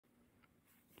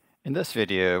In this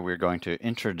video, we're going to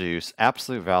introduce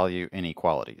absolute value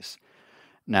inequalities.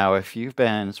 Now, if you've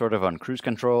been sort of on cruise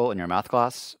control in your math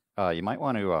class, you might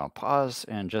want to pause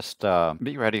and just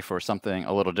be ready for something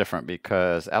a little different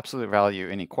because absolute value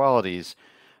inequalities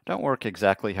don't work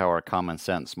exactly how our common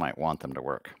sense might want them to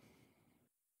work.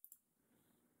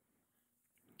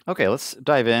 Okay, let's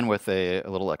dive in with a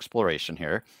little exploration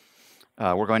here.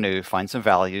 We're going to find some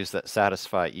values that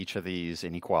satisfy each of these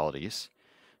inequalities.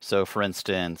 So for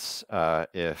instance,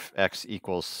 if x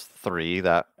equals 3,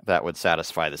 that would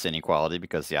satisfy this inequality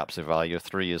because the absolute value of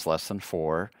 3 is less than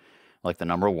 4. Like the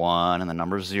number 1 and the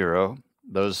number 0,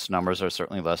 those numbers are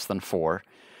certainly less than 4.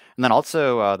 And then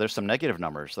also there's some negative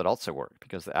numbers that also work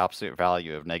because the absolute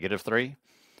value of negative 3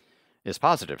 is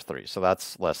positive 3, so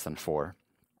that's less than 4.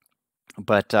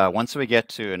 But once we get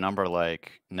to a number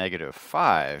like negative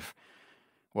 5,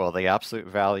 well, the absolute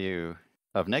value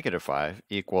of negative 5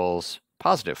 equals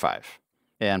positive 5.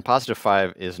 And positive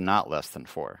 5 is not less than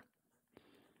 4.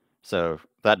 So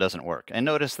that doesn't work. And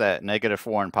notice that negative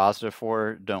 4 and positive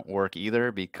 4 don't work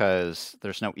either because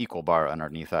there's no equal bar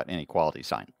underneath that inequality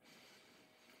sign.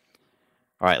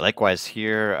 All right, likewise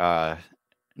here,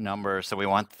 so we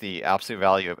want the absolute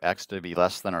value of x to be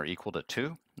less than or equal to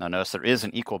 2. Now notice there is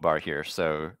an equal bar here,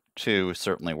 so 2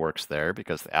 certainly works there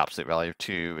because the absolute value of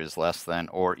 2 is less than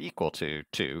or equal to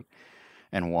 2.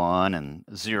 And 1 and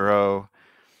 0.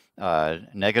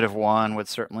 Negative 1 would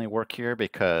certainly work here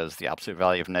because the absolute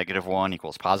value of negative 1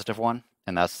 equals positive 1,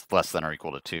 and that's less than or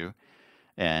equal to 2.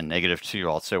 And negative 2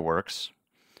 also works.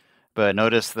 But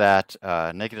notice that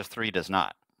negative 3 does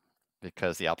not,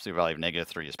 because the absolute value of negative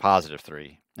 3 is positive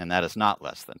 3, and that is not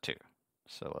less than 2.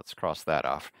 So let's cross that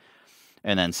off.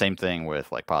 And then same thing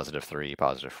with like positive 3,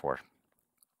 positive 4.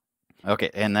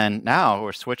 Okay, and then now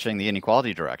we're switching the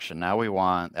inequality direction. Now we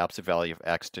want the absolute value of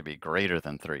x to be greater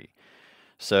than 3.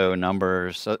 So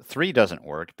 3 doesn't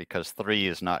work because 3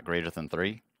 is not greater than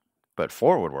 3, but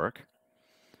 4 would work.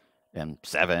 And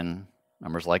 7,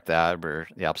 numbers like that, where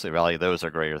the absolute value of those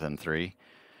are greater than 3.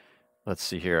 Let's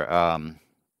see here.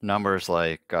 Numbers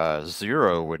like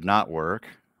 0 would not work,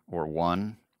 or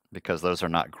 1, because those are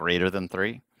not greater than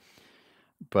 3.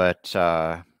 But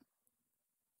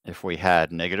if we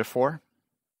had negative 4,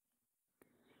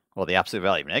 well, the absolute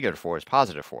value of negative 4 is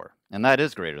positive 4, and that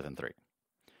is greater than 3.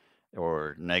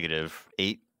 Or negative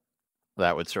 8,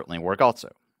 that would certainly work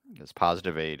also, because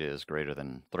positive 8 is greater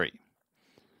than 3.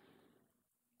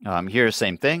 Here,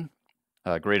 same thing,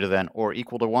 greater than or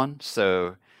equal to 1.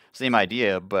 So same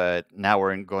idea, but now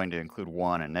we're going to include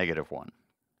 1 and negative 1.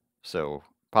 So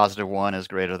positive 1 is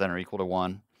greater than or equal to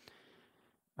 1.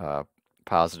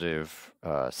 Positive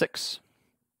 6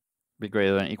 be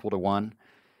greater than or equal to 1.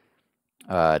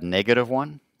 Negative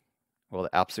 1, well,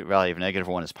 the absolute value of negative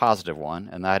 1 is positive 1,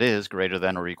 and that is greater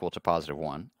than or equal to positive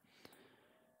 1.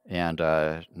 And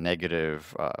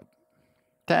negative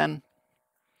 10,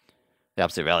 the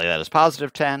absolute value of that is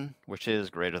positive 10, which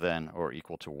is greater than or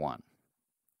equal to 1.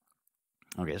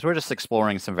 Okay, so we're just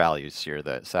exploring some values here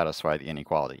that satisfy the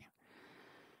inequality.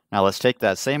 Now let's take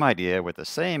that same idea with the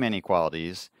same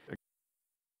inequalities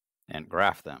and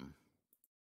graph them.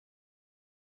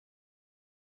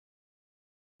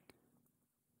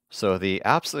 So the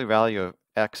absolute value of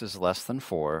x is less than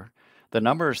 4. The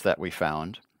numbers that we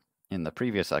found in the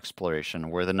previous exploration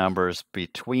were the numbers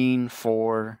between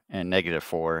 4 and negative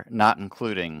 4, not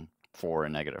including 4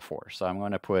 and negative 4. So I'm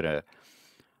going to put an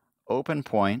open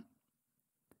point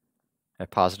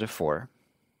at positive 4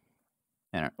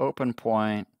 and an open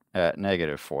point at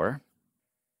negative 4.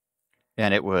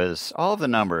 And it was all of the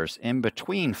numbers in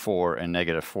between 4 and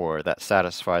negative 4 that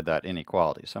satisfied that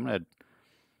inequality. So I'm going to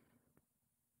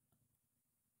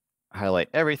highlight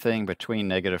everything between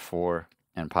negative 4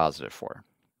 and positive 4.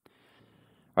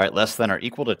 All right, less than or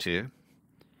equal to 2.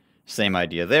 Same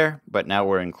idea there, but now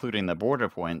we're including the border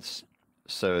points,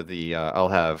 so I'll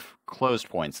have closed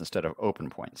points instead of open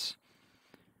points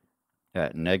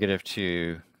at negative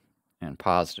 2 and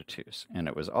positive 2s. And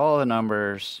it was all the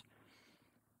numbers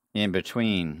in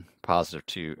between positive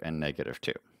 2 and negative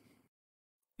 2,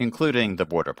 including the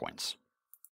border points.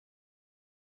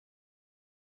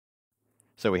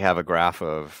 So we have a graph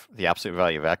of the absolute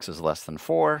value of x is less than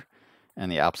 4,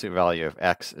 and the absolute value of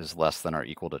x is less than or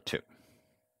equal to 2.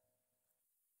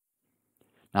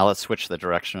 Now let's switch the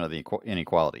direction of the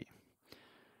inequality.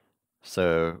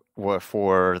 So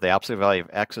for the absolute value of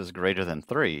x is greater than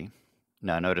 3,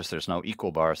 now notice there's no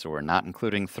equal bar, so we're not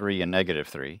including 3 and negative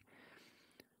 3.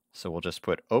 So we'll just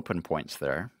put open points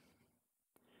there.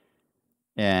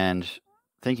 And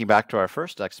thinking back to our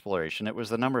first exploration, it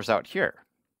was the numbers out here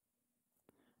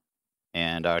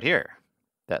and out here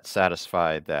that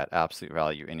satisfied that absolute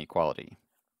value inequality.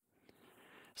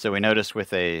 So we notice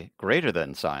with a greater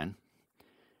than sign,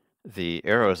 the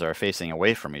arrows are facing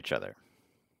away from each other.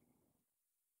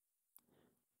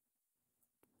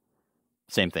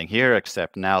 Same thing here,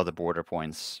 except now the border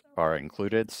points are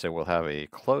included, so we'll have a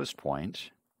closed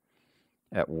point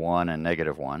at 1 and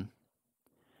 -1.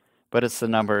 But it's the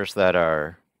numbers that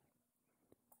are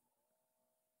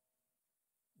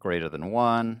greater than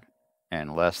 1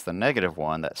 and less than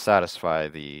 -1 that satisfy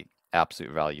the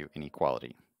absolute value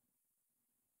inequality.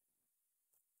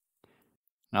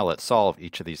 Now let's solve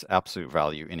each of these absolute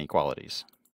value inequalities.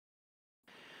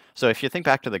 So if you think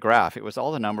back to the graph, it was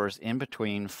all the numbers in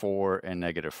between 4 and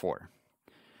 -4.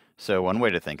 So one way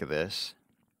to think of this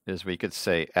is we could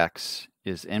say x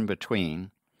is in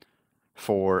between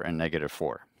 4 and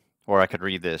 -4. Or I could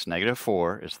read this,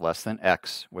 -4 is less than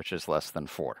x, which is less than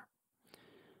 4.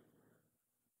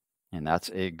 And that's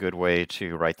a good way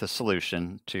to write the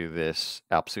solution to this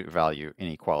absolute value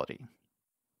inequality.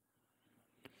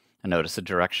 And notice the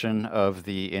direction of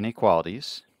the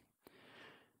inequalities.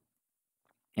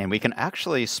 And we can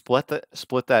actually split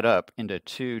that up into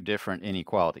two different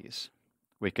inequalities.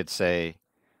 We could say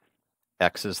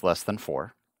x is less than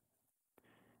 4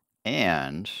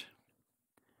 and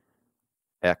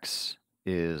x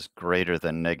is greater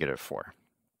than -4.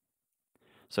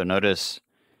 So notice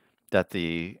that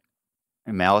the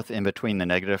mouth in between the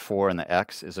 -4 and the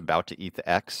x is about to eat the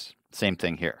x. Same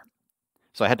thing here.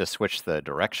 So I had to switch the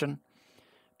direction,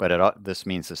 but this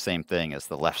means the same thing as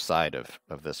the left side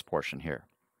of this portion here.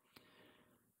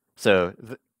 So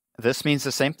this means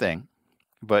the same thing,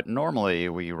 but normally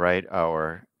we write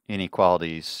our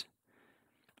inequalities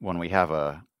when we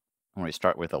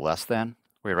start with a less than,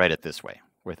 we write it this way,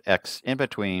 with x in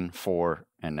between 4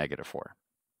 and -4.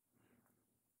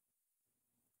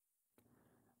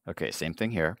 Okay, same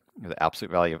thing here. The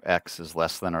absolute value of x is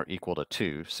less than or equal to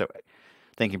 2. So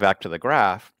thinking back to the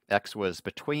graph, x was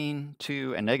between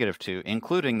 2 and -2,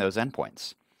 including those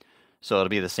endpoints. So it'll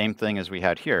be the same thing as we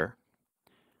had here,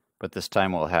 but this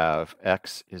time we'll have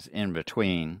x is in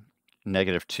between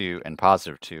 -2 and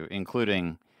 +2,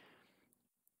 including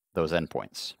those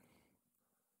endpoints.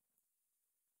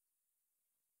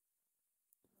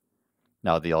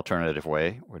 Now the alternative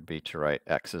way would be to write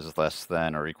x is less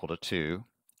than or equal to 2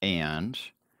 and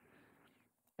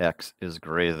x is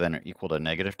greater than or equal to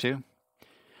 -2.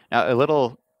 Now a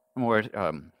little more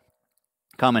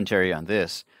commentary on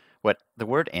this. What the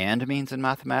word and means in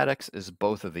mathematics is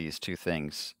both of these two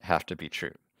things have to be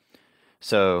true.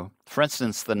 So for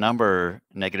instance, the number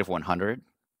 -100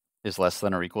 is less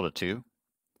than or equal to 2,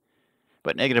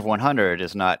 but -100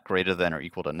 is not greater than or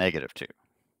equal to -2.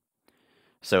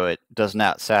 So it does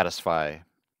not satisfy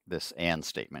this and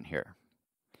statement here.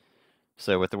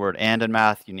 So with the word and in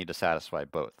math, you need to satisfy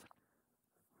both.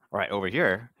 All right, over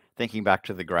here, thinking back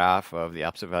to the graph of the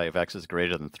absolute value of x is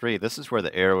greater than 3, this is where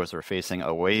the arrows are facing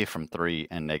away from 3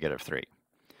 and -3.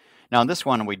 Now in this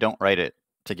one, we don't write it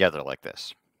together like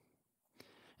this.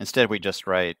 Instead, we just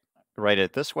write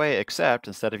it this way, except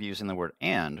instead of using the word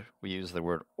and, we use the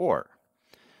word or.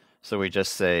 So we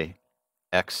just say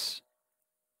x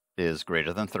is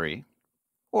greater than 3,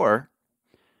 or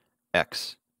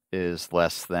x is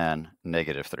less than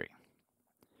 -3.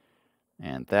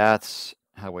 And that's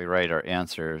how we write our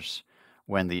answers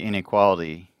when the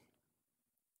inequality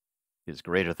is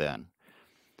greater than.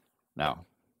 Now,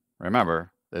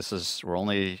 remember, we're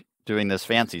only doing this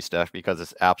fancy stuff because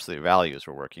it's absolute values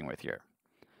we're working with here.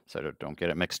 So don't get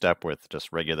it mixed up with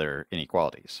just regular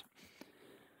inequalities.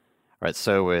 All right,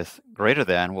 so with greater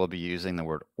than, we'll be using the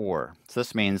word or. So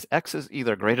this means x is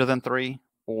either greater than 3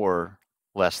 or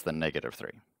less than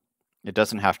 -3. It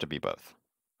doesn't have to be both,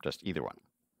 just either one.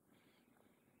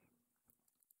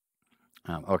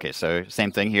 Okay, so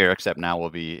same thing here, except now we'll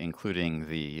be including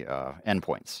the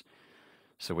endpoints.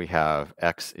 So we have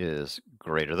x is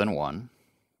greater than 1,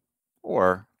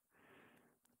 or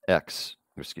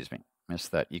excuse me, missed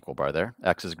that equal bar there.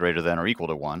 X is greater than or equal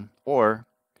to 1, or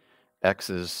x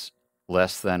is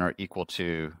less than or equal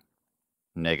to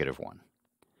 -1.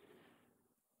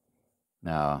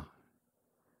 Now,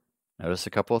 notice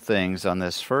a couple of things on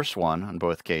this first one, on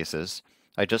both cases.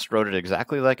 I just wrote it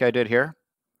exactly like I did here,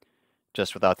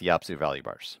 just without the absolute value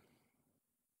bars.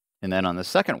 And then on the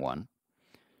second one,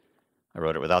 I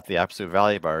wrote it without the absolute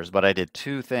value bars, but I did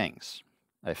two things.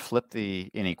 I flipped the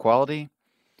inequality,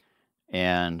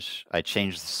 and I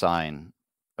changed the sign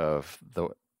of the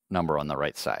number on the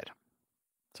right side.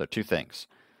 So two things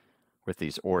with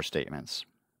these or statements.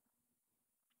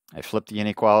 I flipped the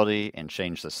inequality and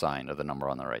changed the sign of the number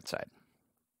on the right side.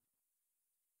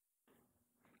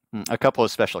 A couple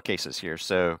of special cases here.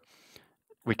 So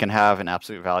we can have an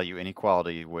absolute value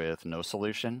inequality with no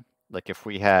solution. Like if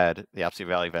we had the absolute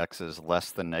value of x is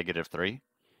less than -3,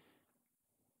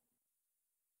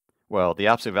 well, the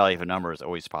absolute value of a number is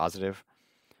always positive,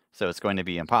 so it's going to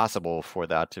be impossible for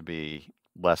that to be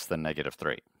less than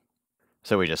 -3.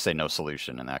 So we just say no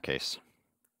solution in that case.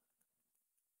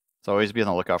 So always be on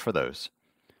the lookout for those.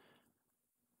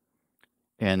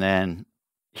 And then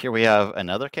here we have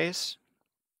another case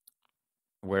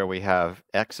where we have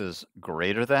x is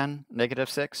greater than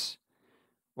 -6.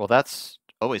 Well, that's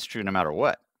always true no matter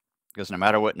what, because no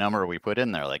matter what number we put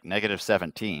in there, like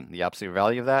 -17, the absolute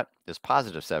value of that is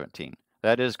 +17.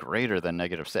 That is greater than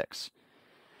 -6.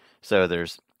 So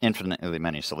there's infinitely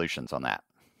many solutions on that.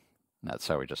 That's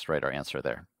how we just write our answer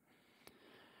there.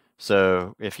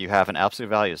 So if you have an absolute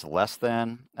value is less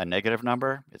than a negative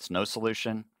number, it's no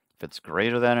solution. If it's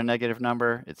greater than a negative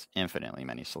number, it's infinitely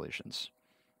many solutions.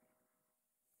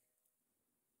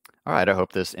 All right, I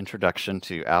hope this introduction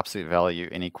to absolute value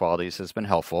inequalities has been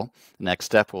helpful. The next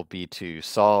step will be to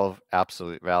solve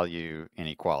absolute value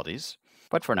inequalities.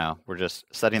 But for now, we're just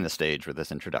setting the stage with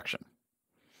this introduction.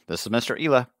 This is Mr.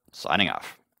 Ela, signing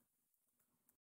off.